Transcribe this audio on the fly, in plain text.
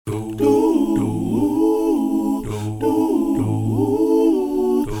Hello,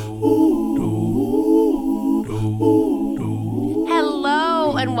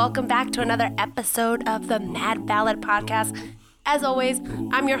 and welcome back to another episode of the Mad Ballad Podcast. As always,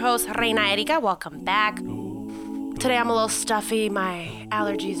 I'm your host, Reina Erika. Welcome back. Today I'm a little stuffy. My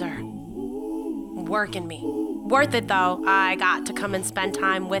allergies are working me. Worth it, though. I got to come and spend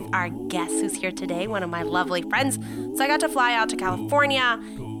time with our guest who's here today, one of my lovely friends. So I got to fly out to California,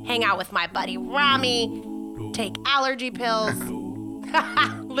 hang out with my buddy Rami, take allergy pills,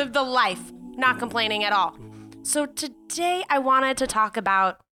 live the life, not complaining at all. So today I wanted to talk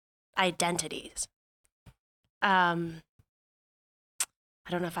about identities. I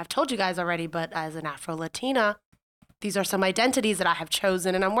don't know if I've told you guys already, but as an Afro-Latina, these are some identities that I have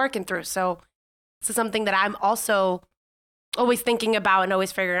chosen and I'm working through. So this is something that I'm also always thinking about and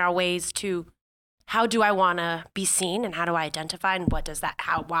always figuring out ways to, how do I want to be seen and how do I identify and why does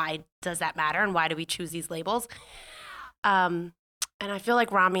that matter and why do we choose these labels? And I feel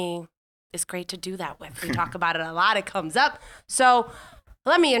like Rami is great to do that with. We talk about it a lot. It comes up. So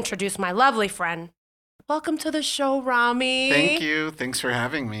let me introduce my lovely friend. Welcome to the show, Rami. Thank you. Thanks for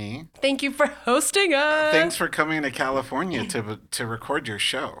having me. Thank you for hosting us. Thanks for coming to California to record your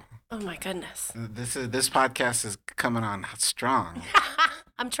show. Oh my goodness. This podcast is coming on strong.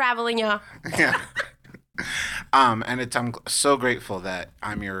 I'm traveling, y'all. Yeah. I'm so grateful that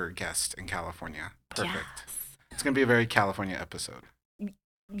I'm your guest in California. Perfect. Yes. It's gonna be a very California episode.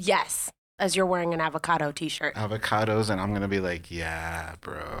 Yes, as you're wearing an avocado t-shirt. Avocados, and I'm gonna be like, yeah,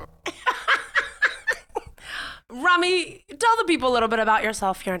 bro. Rami, tell the people a little bit about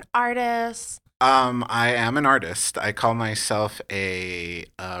yourself. You're an artist. I am an artist. I call myself a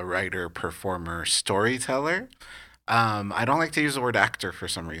writer, performer, storyteller. I don't like to use the word actor for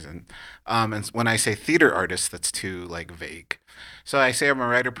some reason. And when I say theater artist, that's too vague. So I say I'm a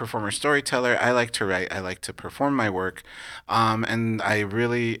writer, performer, storyteller. I like to write. I like to perform my work. And I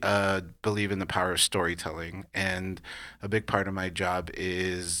really believe in the power of storytelling. And a big part of my job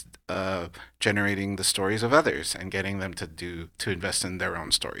is generating the stories of others and getting them to invest in their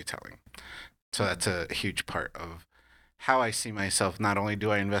own storytelling. So that's a huge part of how I see myself. Not only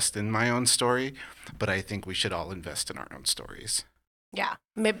do I invest in my own story, but I think we should all invest in our own stories. Yeah,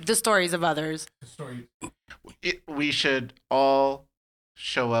 maybe the stories of others. We should all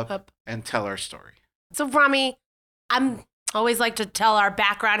show up and tell our story. So, Rami, I'm always like to tell our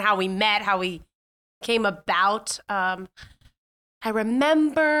background, how we met, how we came about. I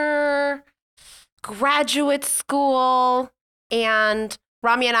remember graduate school, and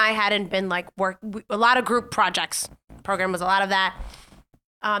Rami and I hadn't been a lot of group projects. Program was a lot of that.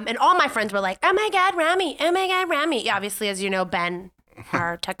 And all my friends were like, oh my God, Rami, oh my God, Rami. Yeah, obviously, as you know, Ben,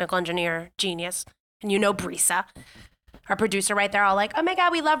 our technical engineer genius, and you know Brisa, our producer right there, all like, oh my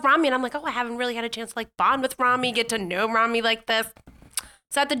God, we love Rami. And I'm like, oh, I haven't really had a chance to bond with Rami, get to know Rami like this.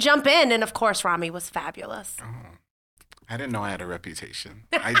 So I had to jump in. And of course, Rami was fabulous. Oh, I didn't know I had a reputation.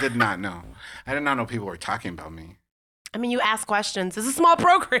 I did not know. I did not know people were talking about me. I mean, you ask questions. It's a small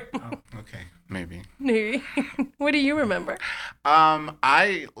program. Oh, okay, maybe. What do you remember?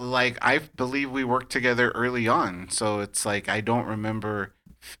 I believe we worked together early on, so it's like I don't remember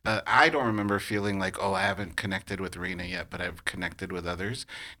feeling like, oh, I haven't connected with Rena yet, but I've connected with others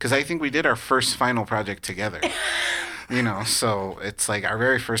because I think we did our first final project together. So it's like our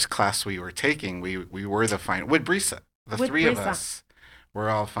very first class we were taking. We were the final with Brisa. The three of us were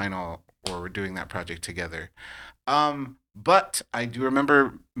all final, or we're doing that project together. But I do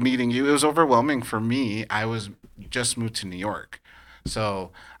remember meeting you. It was overwhelming for me. I was just moved to New York.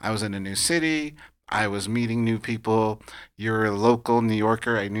 So I was in a new city. I was meeting new people. You're a local New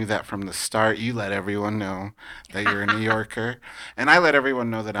Yorker. I knew that from the start. You let everyone know that you're a New Yorker. And I let everyone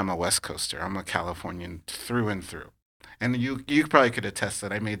know that I'm a West Coaster. I'm a Californian through and through. And you probably could attest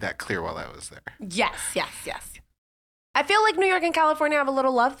that I made that clear while I was there. Yes. I feel like New York and California have a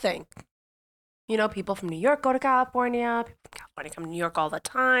little love thing. People from New York go to California. People from California come to New York all the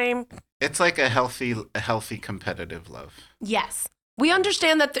time. It's like a healthy competitive love. Yes. We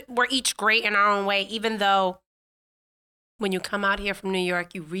understand that we're each great in our own way, even though when you come out here from New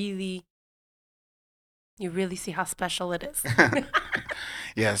York, you really see how special it is.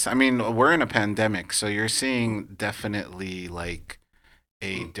 Yes. I mean, we're in a pandemic, so you're seeing definitely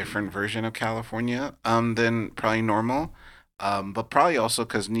a different version of California than probably normal. But probably also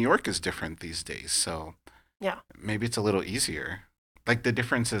because New York is different these days. So yeah, maybe it's a little easier. The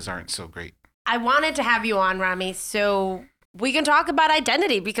differences aren't so great. I wanted to have you on, Rami, so we can talk about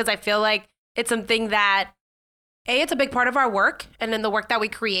identity because I feel like it's something that, it's a big part of our work and in the work that we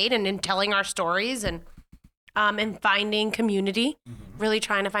create and in telling our stories. And and finding community, Mm-hmm. really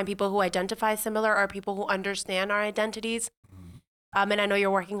trying to find people who identify similar or people who understand our identities. Mm-hmm. And I know you're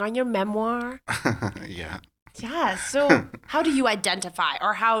working on your memoir. Yeah. Yeah. So how do you identify,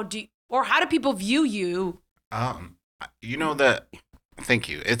 or how do people view you? Um, you know that. Thank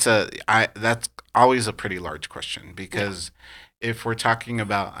you. That's always a pretty large question because if we're talking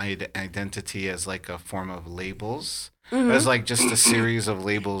about identity as like a form of labels, as Mm-hmm. like just a series of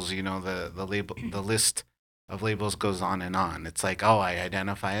labels, the list of labels goes on and on. It's like, oh, I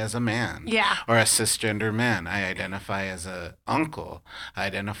identify as a man, Yeah. or a cisgender man. I identify as a uncle. I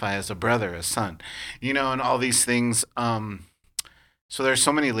identify as a brother, a son, and all these things. So there's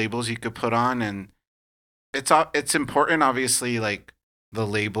so many labels you could put on, and it's important, obviously, like the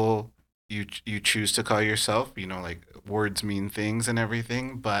label you choose to call yourself. Like words mean things and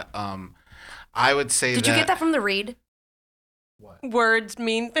everything. But I would say Did you get that from the read? What? Words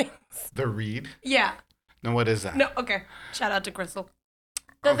mean things. The read? Yeah. No, what is that? No. Okay. Shout out to Crystal.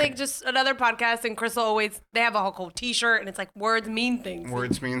 I Okay. think just another podcast, and Crystal they have a whole T-shirt, and it's like words mean things.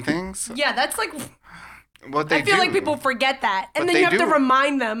 Words mean things. Yeah, that's like. What they I feel do. like people forget that, and But then they you have to do.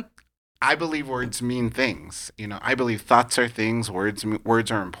 remind them. I believe words mean things. I believe thoughts are things. Words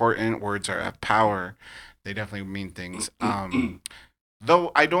are important. Words have power. They definitely mean things.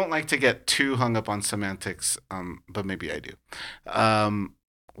 Though I don't like to get too hung up on semantics, but maybe I do.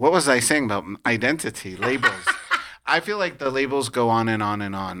 What was I saying about identity labels? I feel like the labels go on and on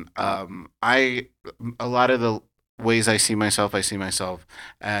and on. A lot of the ways I see myself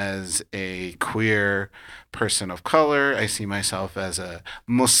as a queer person of color. I see myself as a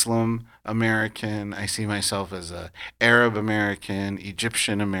Muslim American. I see myself as a Arab American,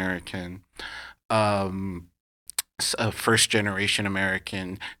 Egyptian American, a first generation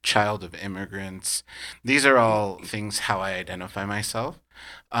American, child of immigrants. These are all things how I identify myself,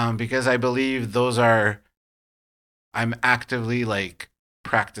 because I believe I'm actively like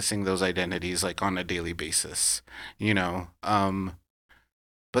practicing those identities like on a daily basis, you know.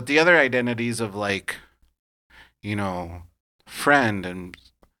 But the other identities of like, you know, friend and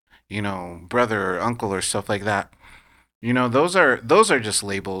brother or uncle or stuff like that, those are just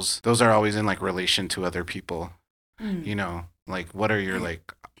labels. Those are always in like relation to other people. Like what are your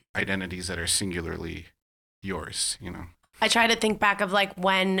like identities that are singularly yours? I try to think back of like,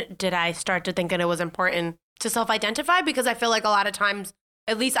 when did I start to think that it was important to self-identify? Because I feel like a lot of times,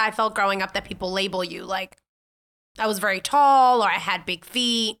 at least I felt growing up, that people label you like I was very tall or I had big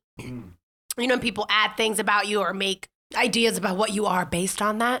feet. People add things about you or make ideas about what you are based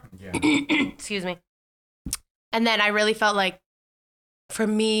on that. Yeah. Excuse me. And then I really felt like, for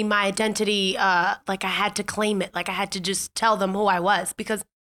me, my identity, like I had to claim it. Like I had to just tell them who I was, because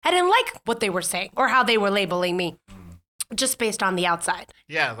I didn't like what they were saying or how they were labeling me, just based on the outside.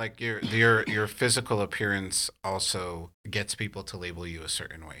 Yeah, like your physical appearance also gets people to label you a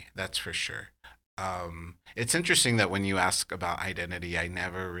certain way. That's for sure. It's interesting that when you ask about identity, I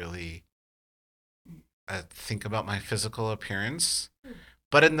never really think about my physical appearance.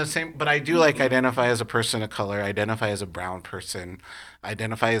 But I do like identify as a person of color, identify as a brown person,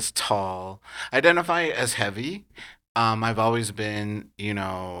 identify as tall, identify as heavy. I've always been,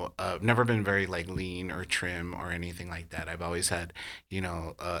 never been very like lean or trim or anything like that. I've always had,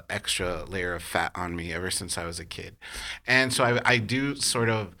 extra layer of fat on me ever since I was a kid. And so I do sort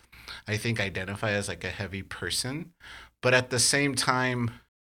of, I think, identify as like a heavy person. But at the same time,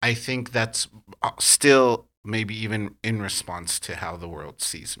 I think that's still maybe even in response to how the world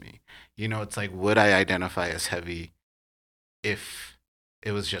sees me. It's like, would I identify as heavy if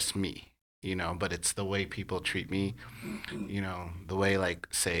it was just me? But it's the way people treat me, the way like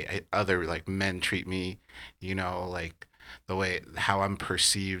say other like men treat me, like the way how I'm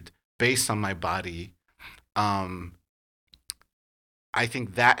perceived based on my body. I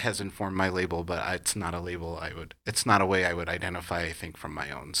think that has informed my label, but it's not a label it's not a way I would identify, I think, from my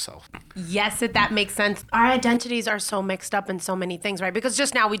own self. Yes, that makes sense. Our identities are so mixed up in so many things, right? Because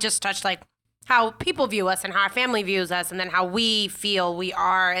just now we just touched like how people view us and how our family views us, and then how we feel we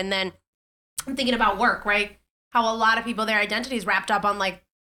are. And then I'm thinking about work, right? How a lot of people, their identity is wrapped up on like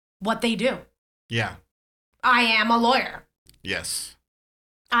what they do. Yeah. I am a lawyer. Yes.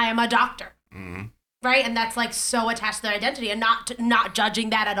 I am a doctor. Mm-hmm. Right? And that's like so attached to their identity, and not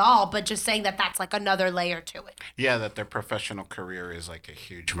judging that at all, but just saying that that's like another layer to it. Yeah, that their professional career is like a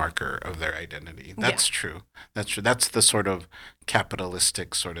huge marker of their identity. That's true. That's true. That's the sort of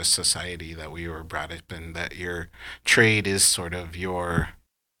capitalistic sort of society that we were brought up in, that your trade is sort of your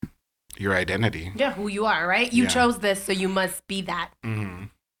identity. Yeah, who you are, right? You chose this, so you must be that. Mm-hmm.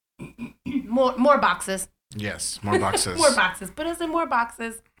 More boxes. Yes, more boxes. More boxes. Put us in more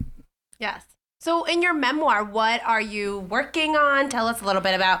boxes. Yes. So, in your memoir, what are you working on? Tell us a little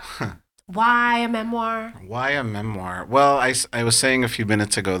bit about why a memoir. Why a memoir? Well, I was saying a few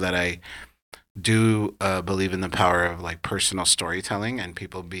minutes ago that I do believe in the power of like personal storytelling and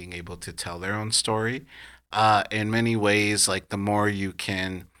people being able to tell their own story. In many ways, like the more you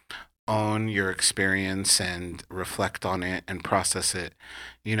can own your experience and reflect on it and process it,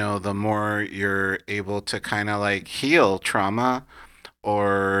 the more you're able to kind of like heal trauma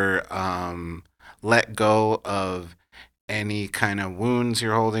or let go of any kind of wounds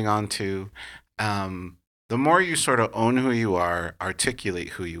you're holding on to. Um, the more you sort of own who you are, articulate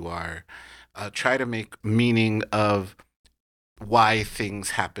who you are, try to make meaning of why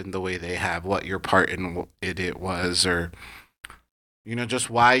things happened the way they have, what your part in it was, or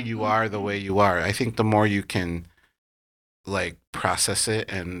just why you are the way you are. I think the more you can like process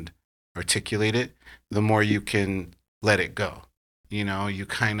it and articulate it, the more you can let it go. You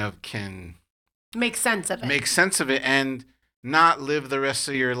kind of can Make sense of it. make sense of it and not live the rest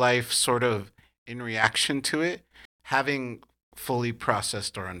of your life sort of in reaction to it. Having fully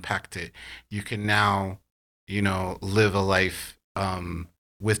processed or unpacked it, you can now, live a life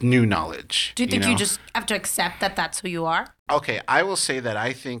with new knowledge. Do you think know? you just have to accept that that's who you are? Okay, I will say that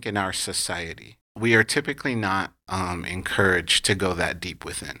I think in our society, we are typically not encouraged to go that deep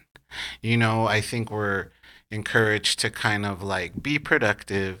within. I think we're encouraged to kind of like be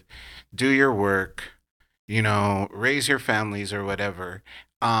productive, do your work, raise your families or whatever.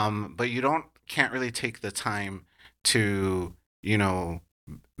 But you can't really take the time to,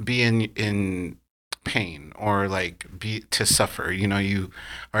 be in pain or like be to suffer. You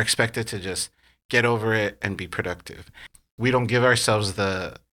are expected to just get over it and be productive. We don't give ourselves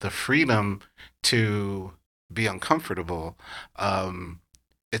the freedom to be uncomfortable.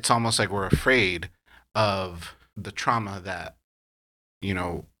 It's almost like we're afraid of the trauma that you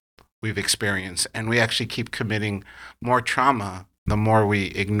know we've experienced, and we actually keep committing more trauma the more we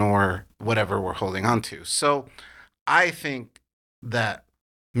ignore whatever we're holding on to. So I think that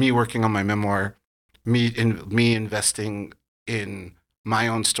me working on my memoir, me investing in my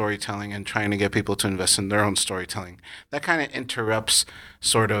own storytelling and trying to get people to invest in their own storytelling, that kind of interrupts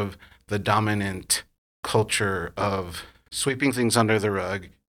sort of the dominant culture of sweeping things under the rug,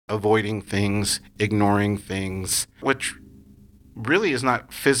 avoiding things, ignoring things, which really is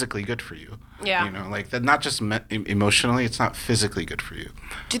not physically good for you. Yeah. Like that, not just emotionally, it's not physically good for you.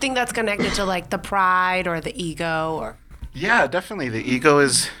 Do you think that's connected to like the pride or the ego or? Yeah, definitely. The ego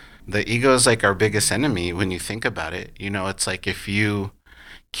is like our biggest enemy when you think about it. It's like if you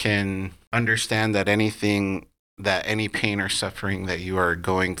can understand that any pain or suffering that you are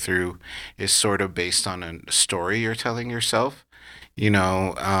going through is sort of based on a story you're telling yourself, you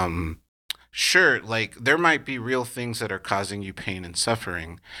know, sure, like there might be real things that are causing you pain and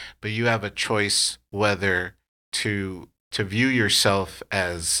suffering, but you have a choice whether to view yourself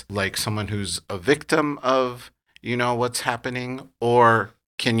as like someone who's a victim of, what's happening, or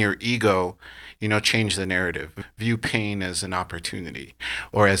can your ego, change the narrative, view pain as an opportunity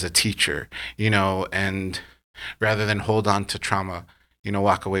or as a teacher, and rather than hold on to trauma,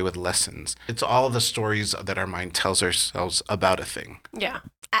 walk away with lessons. It's all the stories that our mind tells ourselves about a thing. Yeah.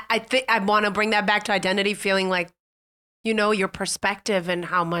 I think I want to bring that back to identity, feeling like, your perspective and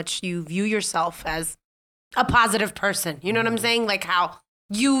how much you view yourself as a positive person. You know what I'm saying? Like how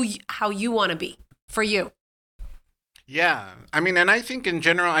you want to be for you. Yeah. I mean, and I think in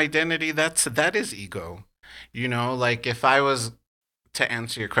general identity, that is ego. Like if I was to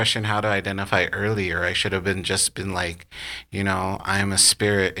answer your question how to identify earlier, I should have been like, I'm a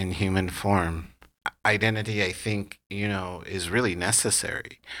spirit in human form. Identity, I think, is really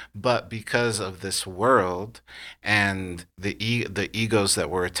necessary. But because of this world and the egos that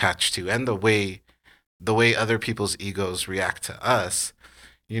we're attached to and the way other people's egos react to us,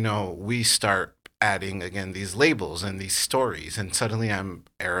 we start adding again these labels and these stories, and suddenly I'm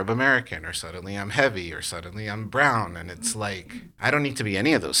Arab American, or suddenly I'm heavy, or suddenly I'm brown, and it's like I don't need to be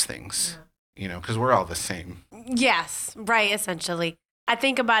any of those things, because we're all the same. Yes, right, essentially. I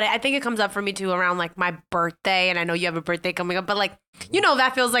think about it. I think it comes up for me too around like my birthday, and I know you have a birthday coming up, but like,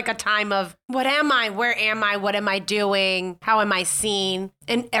 that feels like a time of what am I? Where am I? What am I doing? How am I seen?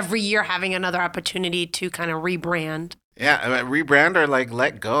 And every year having another opportunity to kind of rebrand. Yeah, rebrand or like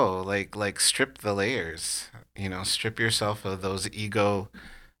let go, like strip the layers. Strip yourself of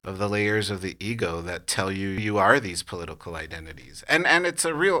of the layers of the ego that tell you are these political identities. And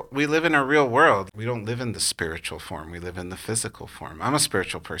we live in a real world. We don't live in the spiritual form. We live in the physical form. I'm a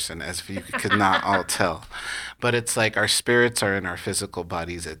spiritual person, as you could not all tell. But it's like our spirits are in our physical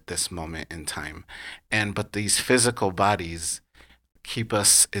bodies at this moment in time. But these physical bodies keep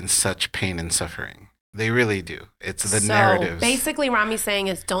us in such pain and suffering. They really do. It's the So narratives. basically, Rami's saying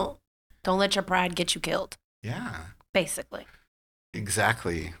is don't let your pride get you killed. Yeah, Basically.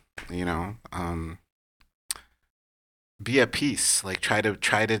 exactly. You know, be at peace. Like try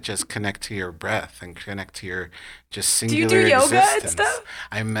to just connect to your breath and connect to your just Do you singular do yoga and existence. stuff?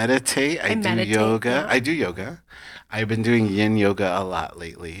 I meditate. I do meditate, yoga. yeah. I do yoga. I've been doing yin yoga a lot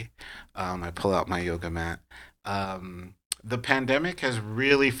lately. I pull out my yoga mat. The pandemic has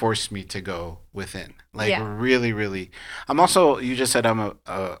really forced me to go within. Like Yeah. really, really. I'm also. You just said I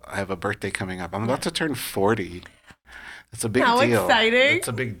have a birthday coming up. I'm about to turn 40. It's a big How deal. exciting. It's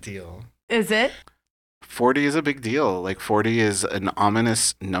a big deal. Is it? 40 is a big deal. Like 40 is an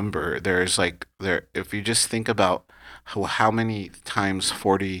ominous number. There's like there if you just think about how many times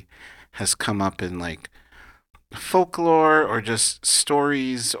 40 has come up in like folklore or just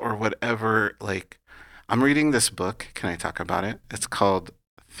stories or whatever, like I'm reading this book. Can I talk about it? It's called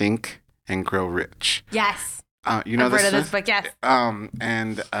Think and Grow Rich. Yes. You know I've read this of this book? book, yes.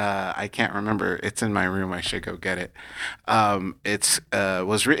 And I can't remember. It's in my room. I should go get it. It's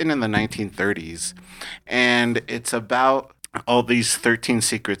was written in the 1930s, and it's about all these 13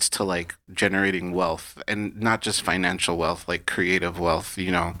 secrets to like generating wealth, and not just financial wealth, like creative wealth.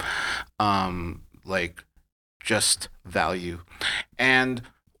 Like just value. And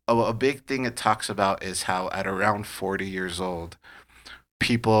a big thing it talks about is how at around 40 years old,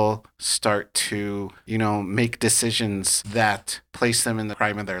 people start to, make decisions that place them in the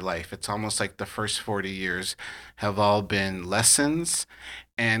prime of their life. It's almost like the first 40 years have all been lessons.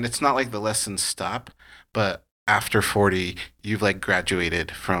 And it's not like the lessons stop, but after 40, you've like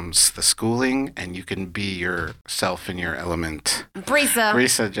graduated from the schooling and you can be yourself in your element.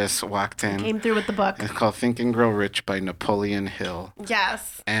 Brisa just walked in. Came through with the book. It's called Think and Grow Rich by Napoleon Hill.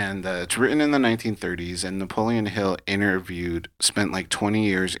 Yes. And it's written in the 1930s. And Napoleon Hill spent like 20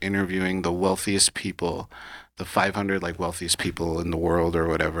 years interviewing the wealthiest people, the 500 like wealthiest people in the world or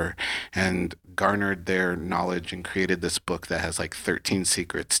whatever, and garnered their knowledge and created this book that has like 13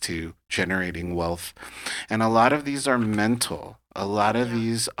 secrets to generating wealth. And a lot of these are mental. A lot of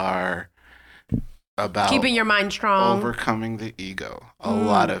these are about keeping your mind strong, overcoming the ego. A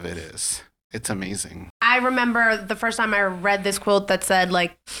lot of it is. It's amazing. I remember the first time I read this quote that said,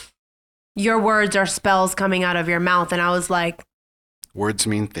 like, your words are spells coming out of your mouth. And I was like, words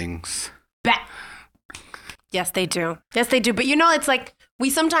mean things. bet. Yes, they do. Yes, they do. But it's like we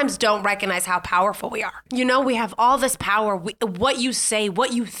sometimes don't recognize how powerful we are. We have all this power. What you say,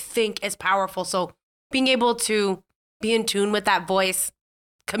 what you think is powerful. So being able to be in tune with that voice,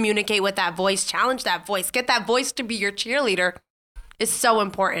 communicate with that voice, challenge that voice, get that voice to be your cheerleader is so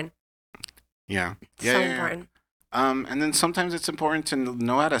important. Yeah. Important. And then sometimes it's important to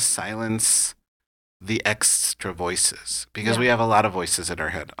know how to silence the extra voices because we have a lot of voices in our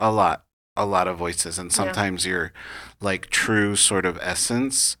head. A lot of voices. And sometimes your like true sort of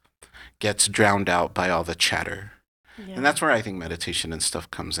essence gets drowned out by all the chatter. Yeah. And that's where I think meditation and stuff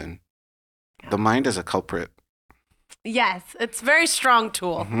comes in. Yeah. The mind is a culprit. Yes, it's a very strong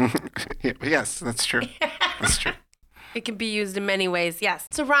tool. Yes, that's true. That's true. It can be used in many ways, yes.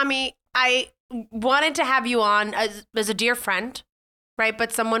 So Rami, I wanted to have you on as a dear friend, right?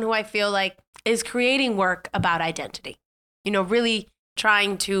 But someone who I feel like is creating work about identity. Really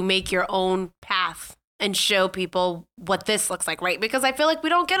trying to make your own path and show people what this looks like, right? Because I feel like we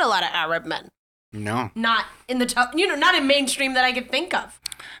don't get a lot of Arab men. No. Not in the not in mainstream that I could think of.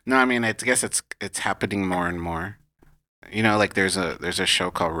 No, I mean, I guess it's happening more and more. Like there's a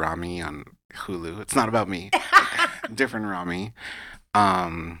show called Rami on Hulu. It's not about me. Different Rami.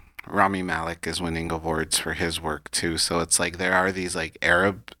 Rami Malek is winning awards for his work too. So it's like there are these like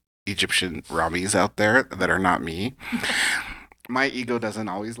Arab Egyptian Ramis out there that are not me. My ego doesn't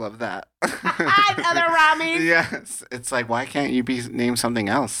always love that. Other Ramis. Yes. It's like, why can't you be named something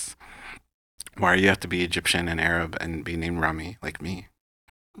else? Why do you have to be Egyptian and Arab and be named Rami like me?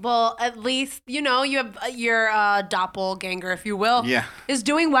 Well, at least, you have your doppelganger, if you will. Yeah. Is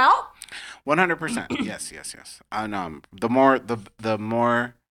doing well? 100%. Yes. And the more,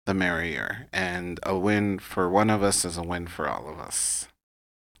 the merrier. And a win for one of us is a win for all of us.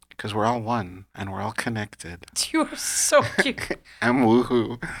 Because we're all one and we're all connected. You are so cute. I'm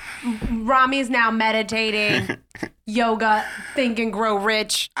woohoo. Rami's now meditating, yoga, Think and Grow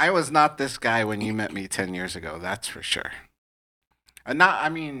Rich. I was not this guy when you met me 10 years ago. That's for sure.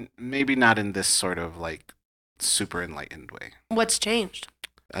 Maybe not in this sort of like super enlightened way. What's changed?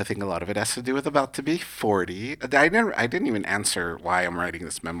 I think a lot of it has to do with about to be 40. I didn't even answer why I'm writing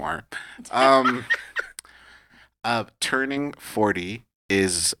this memoir. Turning 40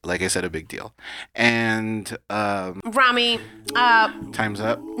 is, like I said, a big deal. And Rami, time's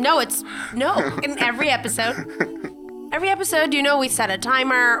up. no, in every episode. Every episode, we set a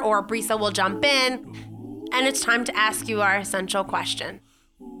timer or Brisa will jump in, and it's time to ask you our essential question.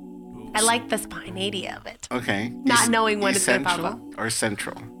 I like the spontaneity of it. Okay. Not knowing when it's going to pop up. Essential or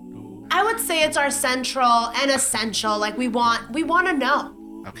central? I would say it's our central and essential. Like we want to know.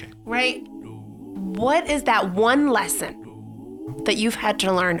 Okay. Right? What is that one lesson that you've had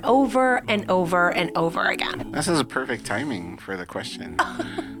to learn over and over and over again? This is a perfect timing for the question.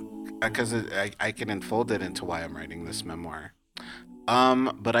 Because I can unfold it into why I'm writing this memoir.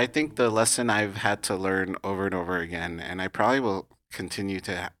 But I think the lesson I've had to learn over and over again, and I probably will continue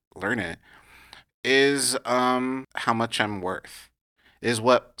to learn it, is how much I'm worth. Is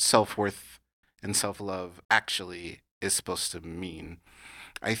what self-worth and self-love actually is supposed to mean.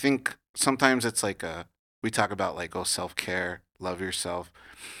 I think sometimes it's like we talk about like, oh, self-care, love yourself.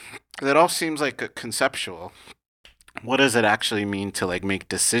 That all seems like a conceptual. What does it actually mean to like make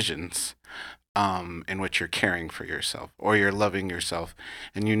decisions in which you're caring for yourself or you're loving yourself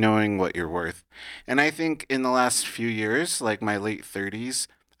and you knowing what you're worth? And I think in the last few years, like my late 30s,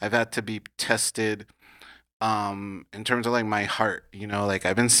 I've had to be tested in terms of like my heart. Like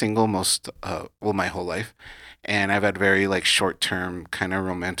I've been single my whole life, and I've had very like short-term kind of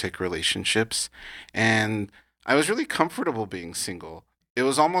romantic relationships, and I was really comfortable being single. It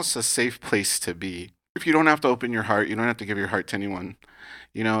was almost a safe place to be. If you don't have to open your heart, you don't have to give your heart to anyone.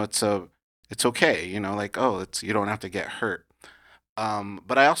 It's okay. Like, oh, you don't have to get hurt.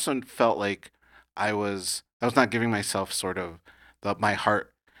 But I also felt like I was not giving myself sort of my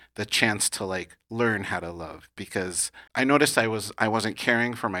heart the chance to like learn how to love, because I noticed I wasn't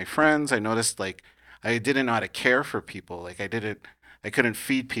caring for my friends. I noticed like I didn't know how to care for people. Like I couldn't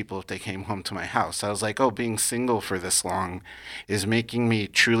feed people if they came home to my house. I was like, oh, being single for this long is making me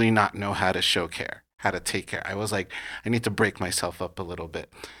truly not know how to show care, how to take care. I was like, I need to break myself up a little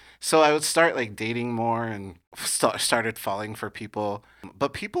bit. So I would start like dating more and started falling for people,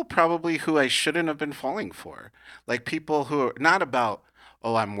 but people probably who I shouldn't have been falling for. Like people who are not about,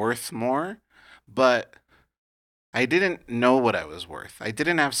 oh, I'm worth more, but I didn't know what I was worth. I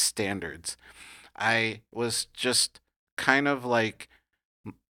didn't have standards. I was just kind of like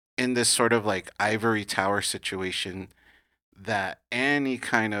in this sort of like ivory tower situation that any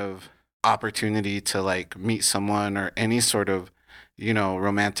kind of opportunity to like meet someone or any sort of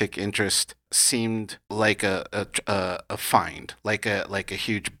romantic interest seemed like a find, like a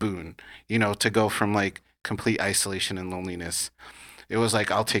huge boon, to go from like complete isolation and loneliness. It was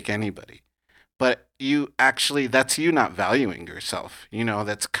like, I'll take anybody. But that's you not valuing yourself.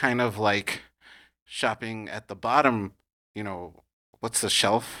 That's kind of like shopping at the bottom, what's the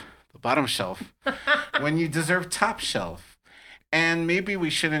shelf? The bottom shelf, when you deserve top shelf. And maybe we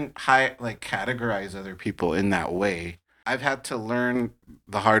shouldn't categorize other people in that way. I've had to learn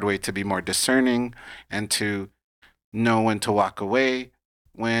the hard way to be more discerning and to know when to walk away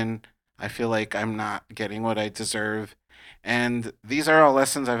when I feel like I'm not getting what I deserve. And these are all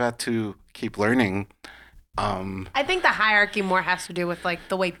lessons I've had to keep learning. I think the hierarchy more has to do with like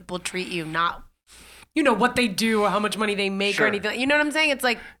the way people treat you, not what they do or how much money they make or anything. You know what I'm saying? It's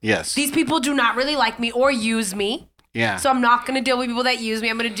like, yes, these people do not really like me or use me. Yeah. So I'm not going to deal with people that use me.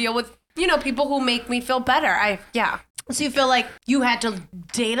 I'm going to deal with, people who make me feel better. So you feel like you had to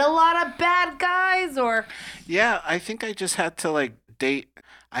date a lot of bad guys or? Yeah, I think I just had to like date.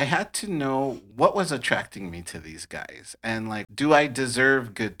 I had to know what was attracting me to these guys and like, do I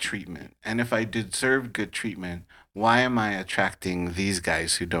deserve good treatment? And if I deserve good treatment, why am I attracting these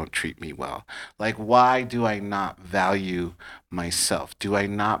guys who don't treat me well? Like, why do I not value myself? Do I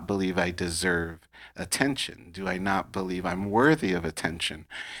not believe I deserve attention? Do I not believe I'm worthy of attention?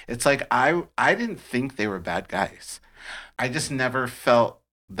 It's like I didn't think they were bad guys. I just never felt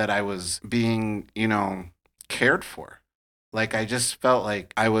that I was being, cared for. Like I just felt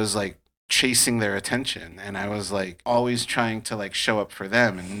like I was like chasing their attention, and I was like always trying to like show up for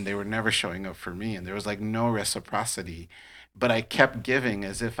them, and they were never showing up for me, and there was like no reciprocity. But I kept giving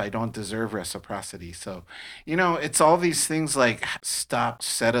as if I don't deserve reciprocity. So, it's all these things like stop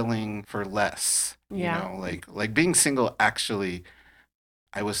settling for less. Yeah. Like being single, actually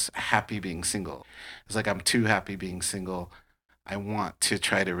I was happy being single. It's like I'm too happy being single. I want to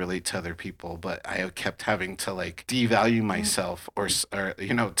try to relate to other people, but I have kept having to like devalue myself or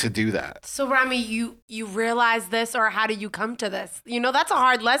to do that. So Rami, you realize this, or how do you come to this? That's a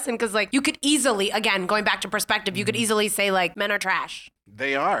hard lesson because like you could easily, again, going back to perspective, you could easily say like men are trash.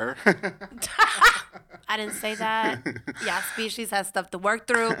 They are. I didn't say that. Yeah, species has stuff to work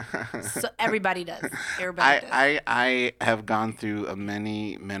through. So everybody does. Everybody does. I have gone through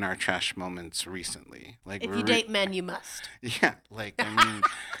many men are trash moments recently. Like If you date men, you must. yeah, like I mean,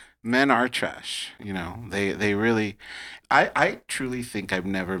 men are trash. They really. I truly think I've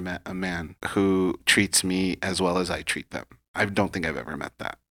never met a man who treats me as well as I treat them. I don't think I've ever met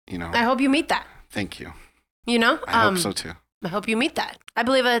that. I hope you meet that. Thank you. I hope so too. I hope you meet that. I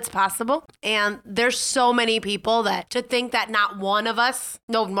believe that it's possible. And there's so many people that to think that not one of us,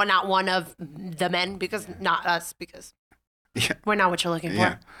 no, not one of the men, because not us, because we're not what you're looking for.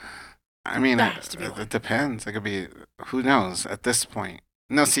 Yeah. I mean, it depends. It could be, who knows at this point.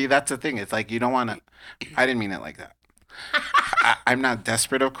 No, see, that's the thing. It's like you don't want to, I didn't mean it like that. I'm not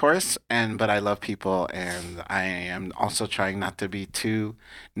desperate, of course, but I love people, and I am also trying not to be too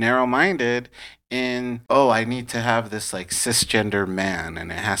narrow-minded I need to have this like cisgender man,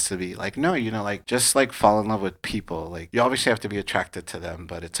 and it has to be like, no, like just like fall in love with people. Like you obviously have to be attracted to them,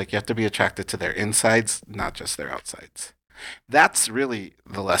 but it's like you have to be attracted to their insides, not just their outsides. That's really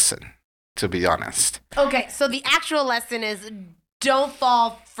the lesson, to be honest. Okay, so the actual lesson is don't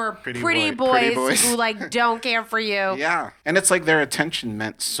fall for pretty boys who like don't care for you. Yeah. And it's like their attention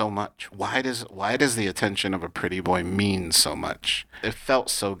meant so much. Why does the attention of a pretty boy mean so much? It felt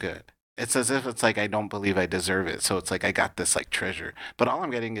so good. It's as if it's like I don't believe I deserve it. So it's like I got this like treasure. But all I'm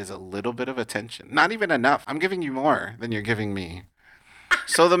getting is a little bit of attention. Not even enough. I'm giving you more than you're giving me.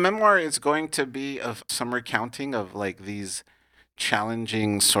 So the memoir is going to be of some recounting of like these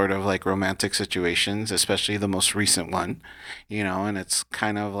challenging sort of like romantic situations, especially the most recent one, and it's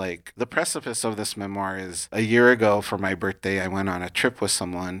kind of like the precipice of this memoir is a year ago for my birthday. I went on a trip with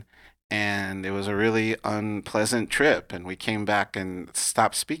someone, and it was a really unpleasant trip, and we came back and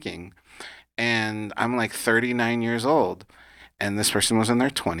stopped speaking. And I'm like 39 years old, and this person was in their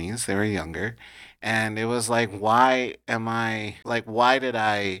 20s. They were younger. And it was like, why did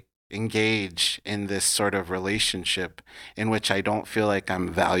I engage in this sort of relationship in which I don't feel like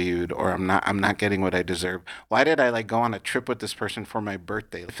I'm valued, or I'm not getting what I deserve? Why did I like go on a trip with this person for my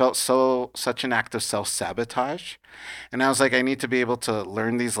birthday? It felt such an act of self-sabotage. And I was like, I need to be able to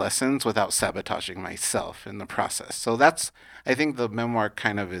learn these lessons without sabotaging myself in the process. So I think the memoir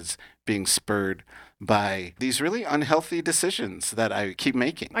kind of is being spurred by these really unhealthy decisions that I keep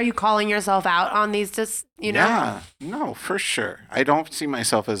making. Are you calling yourself out on these Yeah, no, for sure. I don't see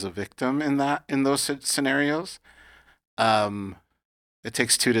myself as a victim in those scenarios. It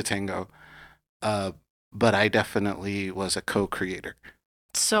takes two to tango. But I definitely was a co-creator.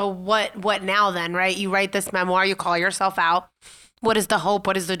 So what now then, right? You write this memoir, you call yourself out. What is the hope?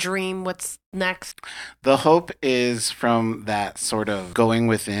 What is the dream? What's next? The hope is from that sort of going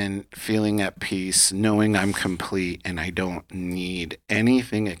within, feeling at peace, knowing I'm complete and I don't need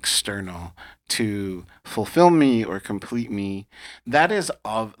anything external to fulfill me or complete me. That is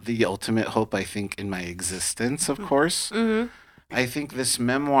of the ultimate hope, I think, in my existence, of course. Mm-hmm. I think this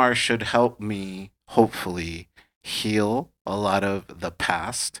memoir should help me, hopefully, heal a lot of the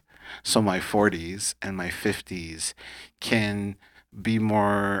past. So my 40s and my 50s can be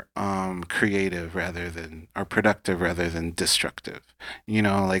more creative or productive rather than destructive.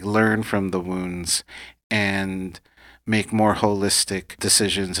 Like learn from the wounds and make more holistic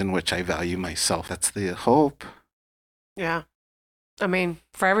decisions in which I value myself. That's the hope. Yeah. I mean,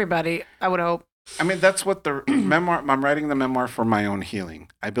 for everybody, I would hope. I mean, that's what the memoir, I'm writing the memoir for my own healing.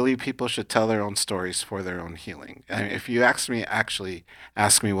 I believe people should tell their own stories for their own healing. I mean, if you ask me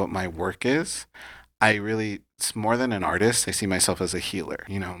what my work is, it's more than an artist. I see myself as a healer,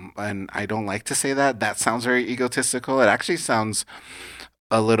 and I don't like to say that. That sounds very egotistical. It actually sounds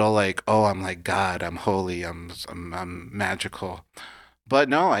a little like, oh, I'm like God, I'm holy, I'm magical. But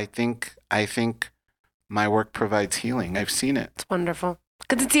no, I think my work provides healing. I've seen it. It's wonderful.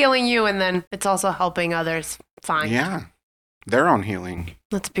 Because it's healing you, and then it's also helping others find. Yeah, their own healing.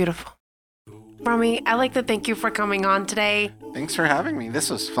 That's beautiful. Rami, I'd like to thank you for coming on today. Thanks for having me. This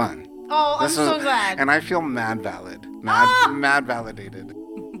was fun. Oh, I'm so glad. And I feel mad validated.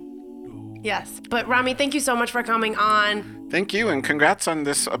 Yes. But Rami, thank you so much for coming on. Thank you. And congrats on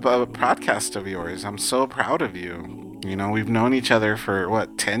this podcast of yours. I'm so proud of you. We've known each other for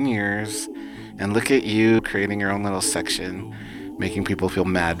 10 years. And look at you creating your own little section, making people feel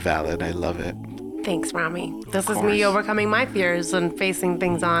mad valid. I love it. Thanks, Rami. This is me overcoming my fears and facing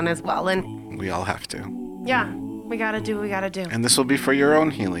things on as well. And we all have to. Yeah. We gotta do what we gotta do. And this will be for your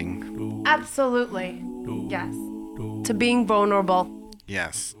own healing. Absolutely. Yes. To being vulnerable.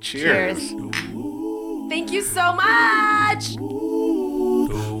 Yes. Cheers. Thank you so much.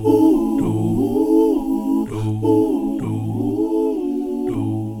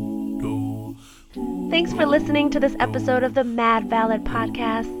 Thanks for listening to this episode of the Mad Ballad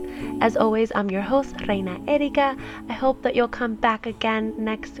Podcast. As always, I'm your host, Reina Erika. I hope that you'll come back again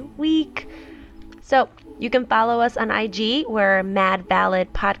next week. So you can follow us on IG. We're Mad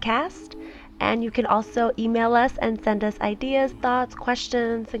Ballad Podcast. And you can also email us and send us ideas, thoughts,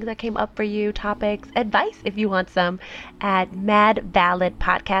 questions, things that came up for you, topics, advice if you want some, at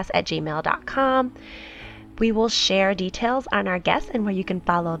madballadpodcast@gmail.com. We will share details on our guests and where you can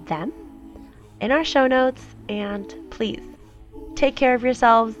follow them in our show notes. And please take care of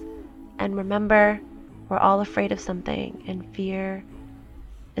yourselves. And remember, we're all afraid of something, and fear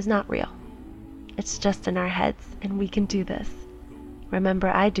is not real. It's just in our heads, and we can do this. Remember,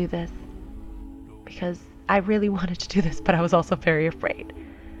 I do this because I really wanted to do this, but I was also very afraid.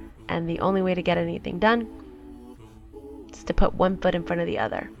 And the only way to get anything done is to put one foot in front of the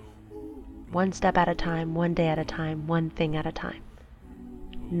other. One step at a time, one day at a time, one thing at a time.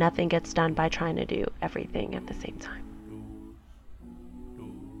 Nothing gets done by trying to do everything at the same time.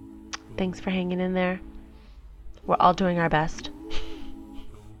 Thanks for hanging in there. We're all doing our best.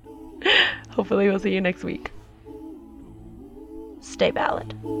 Hopefully we'll see you next week. Stay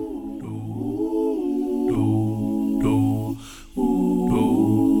ballad.